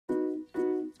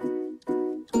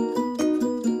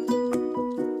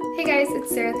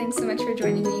it's Sarah. Thanks so much for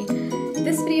joining me.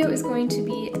 This video is going to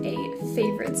be a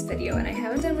favorites video, and I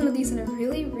haven't done one of these in a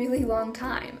really long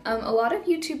time. A lot of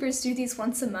YouTubers do these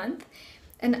once a month,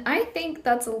 and I think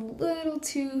that's a little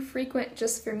too frequent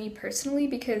just for me personally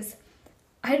because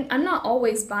I'm not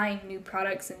always buying new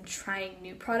products and trying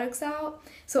new products out,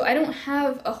 so I don't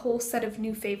have a whole set of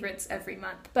new favorites every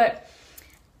month, but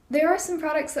there are some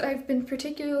products that I've been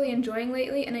particularly enjoying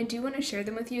lately, and I do want to share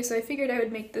them with you, so I figured I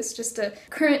would make this just a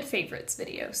current favorites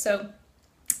video. So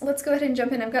let's go ahead and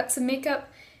jump in. I've got some makeup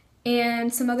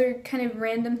and some other kind of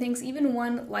random things, even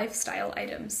one lifestyle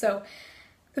item. So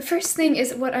the first thing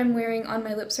is what I'm wearing on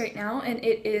my lips right now, and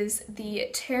it is the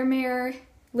Terramare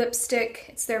lipstick.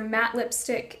 It's their matte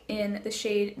lipstick in the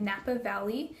shade Napa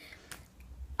Valley.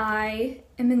 I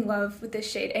am in love with this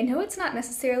shade. I know it's not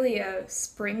necessarily a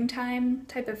springtime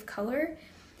type of color,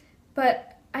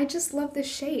 but I just love this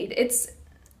shade.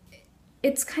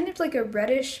 It's kind of like a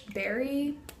reddish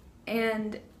berry,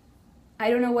 and I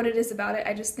don't know what it is about it.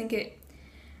 I think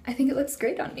it looks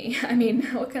great on me. I mean,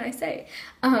 what can I say?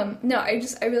 No, I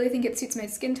really think it suits my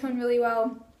skin tone really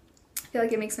well. I feel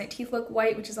like it makes my teeth look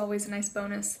white, which is always a nice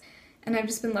bonus. And I've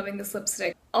just been loving this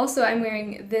lipstick. Also, I'm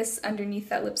wearing this underneath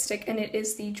that lipstick, and it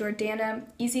is the Jordana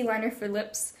Easy Liner for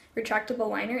Lips Retractable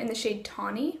Liner in the shade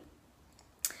Tawny.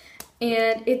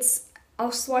 And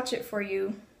I'll swatch it for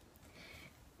you.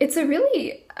 It's a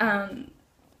really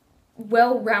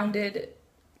well-rounded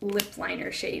lip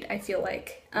liner shade, I feel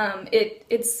like.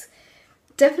 It's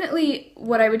definitely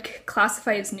what I would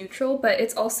classify as neutral, but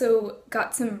it's also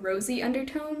got some rosy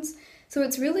undertones. So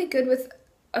it's really good with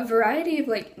a variety of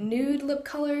like nude lip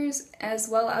colors as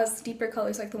well as deeper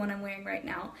colors like the one I'm wearing right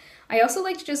now. I also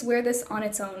like to just wear this on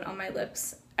its own on my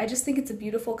lips. I just think it's a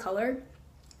beautiful color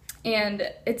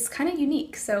and it's kind of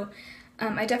unique, so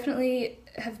I definitely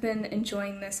have been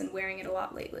enjoying this and wearing it a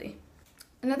lot lately.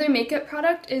 Another makeup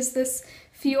product is this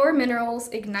Fior Minerals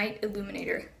Ignite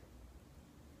Illuminator.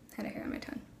 Had a hair on my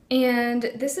tongue.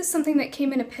 And this is something that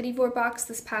came in a Petit Vour box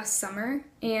this past summer,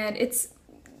 and it's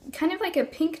kind of like a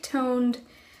pink toned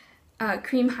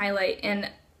cream highlight, and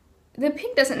the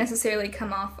pink doesn't necessarily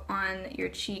come off on your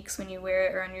cheeks when you wear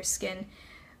it or on your skin,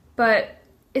 but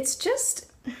it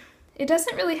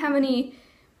doesn't really have any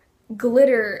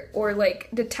glitter or like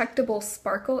detectable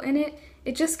sparkle in it.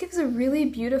 It just gives a really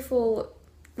beautiful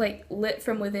like lit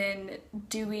from within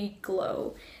dewy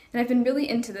glow, and I've been really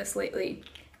into this lately.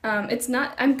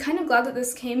 I'm kind of glad that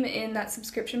this came in that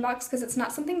subscription box because it's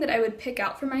not something that I would pick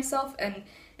out for myself and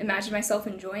imagine myself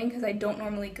enjoying because I don't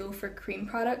normally go for cream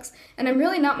products, and I'm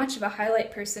really not much of a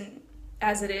highlight person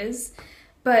as it is,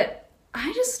 but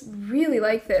I just really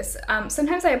like this.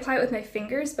 Sometimes I apply it with my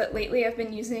fingers, but lately I've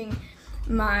been using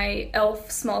my e.l.f.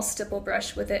 small stipple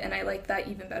brush with it, and I like that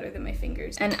even better than my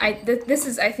fingers. And this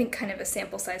is, I think, kind of a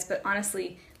sample size, but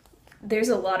honestly, there's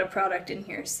a lot of product in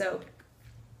here, so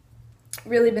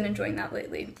really been enjoying that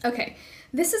lately. Okay,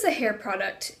 this is a hair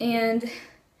product, and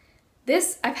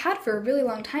this I've had for a really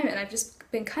long time, and I've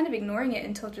just been kind of ignoring it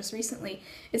until just recently.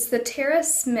 It's the Tara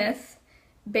Smith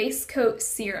Base Coat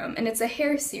Serum, and it's a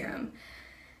hair serum.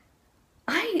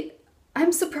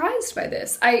 I'm surprised by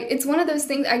this. It's one of those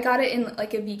things, I got it in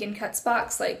like a Vegan Cuts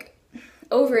box like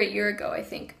over a year ago, I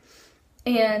think,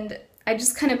 and I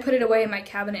just kind of put it away in my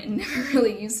cabinet and never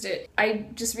really used it. I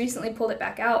just recently pulled it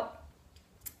back out,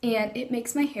 and it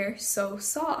makes my hair so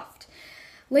soft.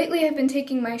 Lately I've been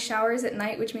taking my showers at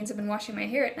night, which means I've been washing my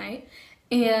hair at night,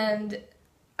 and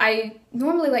I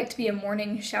normally like to be a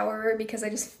morning showerer because I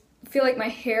just feel like my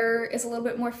hair is a little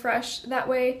bit more fresh that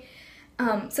way.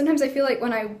 Sometimes I feel like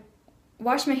when I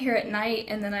wash my hair at night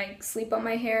and then I sleep on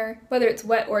my hair, whether it's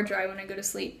wet or dry when I go to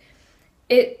sleep,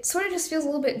 it sort of just feels a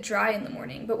little bit dry in the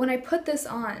morning, but when I put this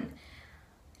on,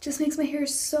 it just makes my hair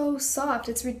so soft.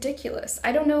 It's ridiculous.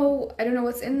 I don't know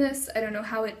what's in this. I don't know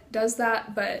how it does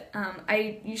that, but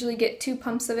I usually get 2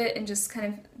 pumps of it and just kind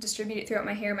of distribute it throughout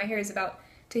my hair. My hair is about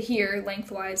to here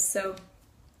lengthwise, so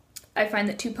I find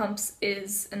that 2 pumps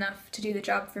is enough to do the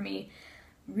job for me.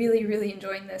 Really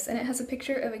enjoying this, and it has a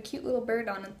picture of a cute little bird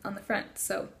on the front,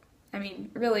 so I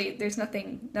mean, really, there's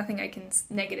nothing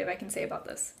negative I can say about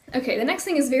this. Okay, the next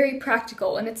thing is very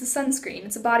practical, and it's a sunscreen.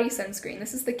 It's a body sunscreen.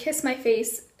 This is the Kiss My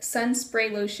Face Sun Spray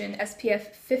Lotion SPF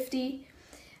 50.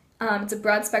 It's a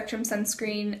broad spectrum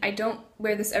sunscreen. I don't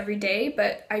wear this every day,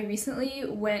 but I recently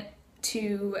went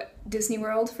to Disney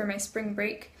World for my spring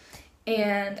break,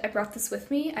 and I brought this with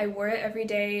me. I wore it every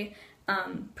day,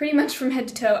 pretty much from head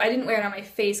to toe. I didn't wear it on my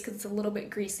face because it's a little bit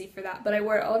greasy for that, but I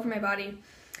wore it all over my body.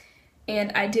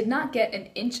 And I did not get an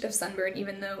inch of sunburn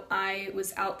even though I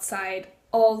was outside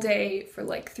all day for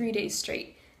like 3 days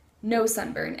straight. no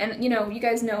sunburn. And you know, you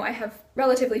guys know I have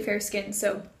relatively fair skin,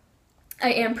 so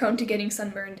I am prone to getting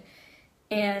sunburned,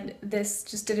 and this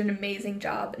just did an amazing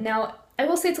job. Now, I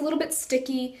will say it's a little bit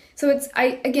sticky, so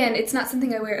again, it's not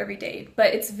something I wear every day,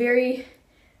 but it's very,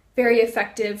 very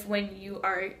effective when you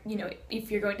are, you know, if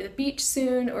you're going to the beach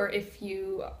soon, or if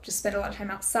you just spend a lot of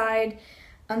time outside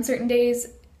on certain days.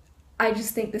 I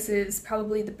just think this is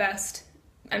probably the best.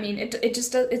 I mean, it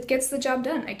just does, it gets the job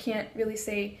done. I can't really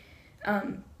say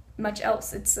much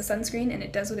else. It's a sunscreen, and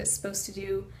it does what it's supposed to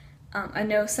do. I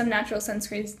know some natural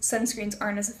sunscreens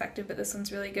aren't as effective, but this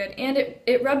one's really good. And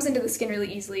it rubs into the skin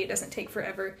really easily. It doesn't take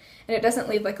forever, and it doesn't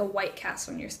leave like a white cast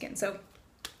on your skin. So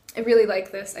I really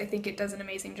like this. I think it does an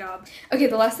amazing job. Okay,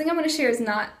 the last thing I'm going to share is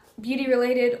not beauty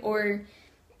related or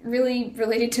really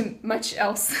related to much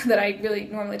else that I really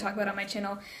normally talk about on my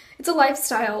channel. It's a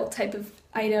lifestyle type of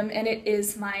item, and it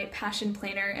is my passion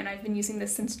planner, and I've been using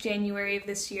this since January of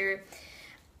this year.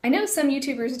 I know some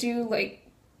YouTubers do like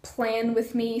plan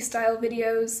with me style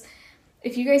videos.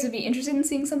 If you guys would be interested in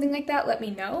seeing something like that, let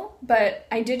me know. But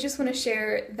I did just want to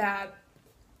share that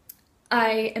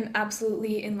I am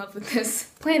absolutely in love with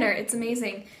this planner. It's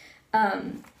amazing.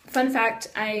 Fun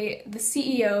fact, the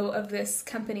CEO of this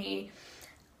company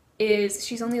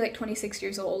she's only like 26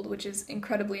 years old, which is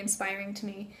incredibly inspiring to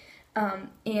me.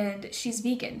 And she's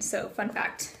vegan, so fun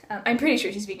fact. I'm pretty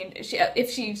sure she's vegan. If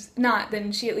she's not,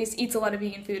 then she at least eats a lot of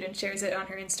vegan food and shares it on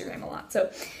her Instagram a lot. So,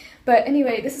 but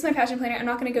anyway, this is my passion planner. I'm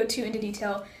not going to go too into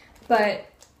detail, but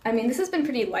I mean, this has been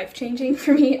pretty life-changing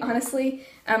for me, honestly.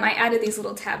 I added these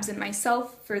little tabs in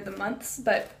myself for the months,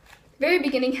 but the very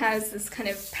beginning has this kind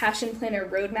of passion planner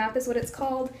roadmap is what it's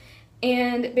called.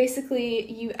 And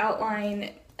basically you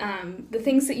outline the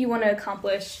things that you want to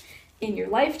accomplish in your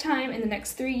lifetime, in the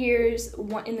next 3 years,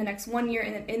 in the next 1 year,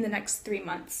 and in the next 3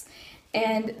 months.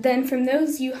 And then from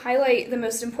those, you highlight the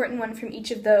most important one from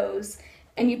each of those,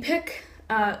 and you pick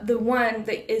the one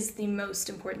that is the most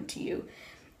important to you.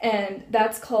 And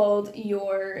that's called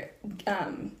your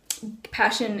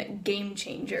passion game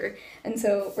changer. And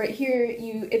so right here,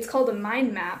 it's called a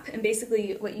mind map, and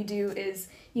basically what you do is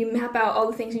you map out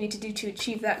all the things you need to do to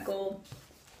achieve that goal,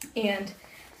 and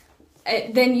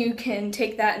then you can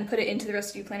take that and put it into the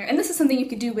rest of your planner. And this is something you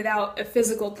could do without a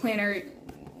physical planner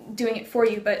doing it for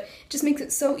you, but it just makes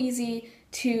it so easy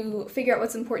to figure out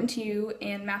what's important to you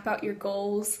and map out your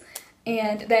goals.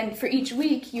 And then for each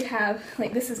week you have,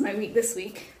 like this is my week this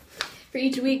week, for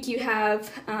each week you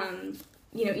have,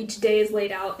 you know, each day is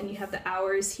laid out and you have the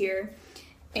hours here.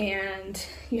 And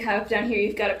you have down here,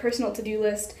 you've got a personal to-do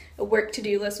list, a work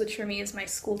to-do list, which for me is my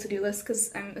school to-do list because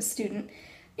I'm a student.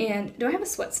 And do I have a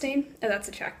sweat stain? Oh, that's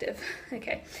attractive.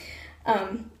 Okay.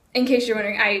 In case you're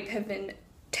wondering, I have been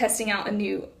testing out a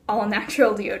new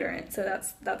all-natural deodorant, so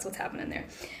that's what's happening there.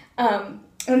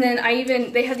 And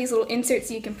then they have these little inserts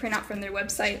that you can print out from their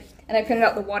website, and I printed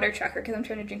out the water tracker because I'm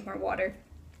trying to drink more water.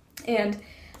 And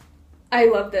I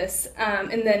love this.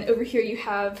 And then over here you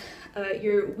have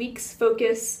your week's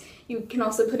focus. You can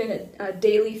also put in a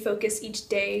daily focus each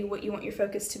day, what you want your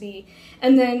focus to be.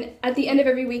 And then at the end of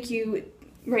every week you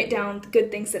write down the good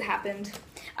things that happened.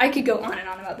 I could go on and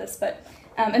on about this, but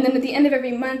and then at the end of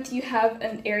every month you have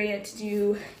an area to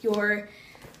do your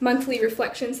monthly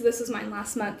reflection. So this was mine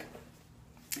last month,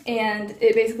 and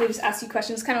it basically just asks you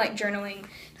questions, kind of like journaling,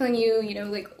 telling you, you know,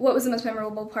 like what was the most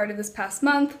memorable part of this past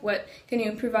month, what can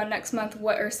you improve on next month,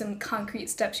 what are some concrete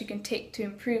steps you can take to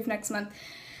improve next month.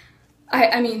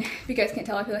 I mean, if you guys can't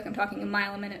tell, I feel like I'm talking a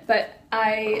mile a minute, but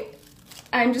I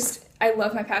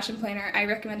love my passion planner. I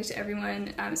recommend it to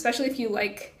everyone, especially if you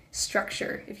like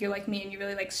structure. If you're like me and you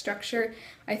really like structure,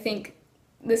 I think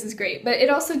this is great. But it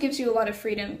also gives you a lot of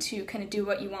freedom to kind of do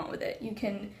what you want with it. You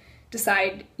can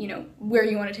decide, you know, where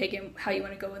you want to take it, how you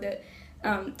want to go with it.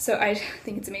 So I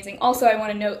think it's amazing. Also, I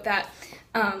want to note that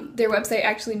their website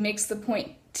actually makes the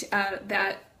point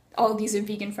that all of these are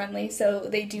vegan friendly. So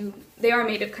they are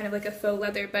made of kind of like a faux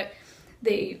leather, but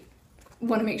they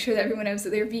want to make sure that everyone knows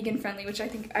that they're vegan friendly, which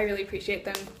I really appreciate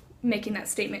them making that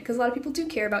statement, because a lot of people do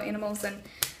care about animals and,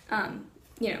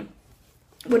 you know,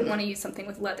 wouldn't want to use something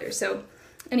with leather. So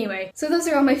anyway, so those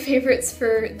are all my favorites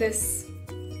for this,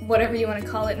 whatever you want to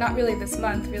call it, not really this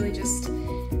month, really just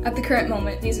at the current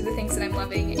moment. These are the things that I'm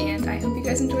loving, and I hope you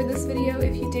guys enjoyed this video.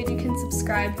 If you did, you can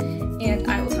subscribe, and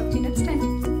I will talk to you next time.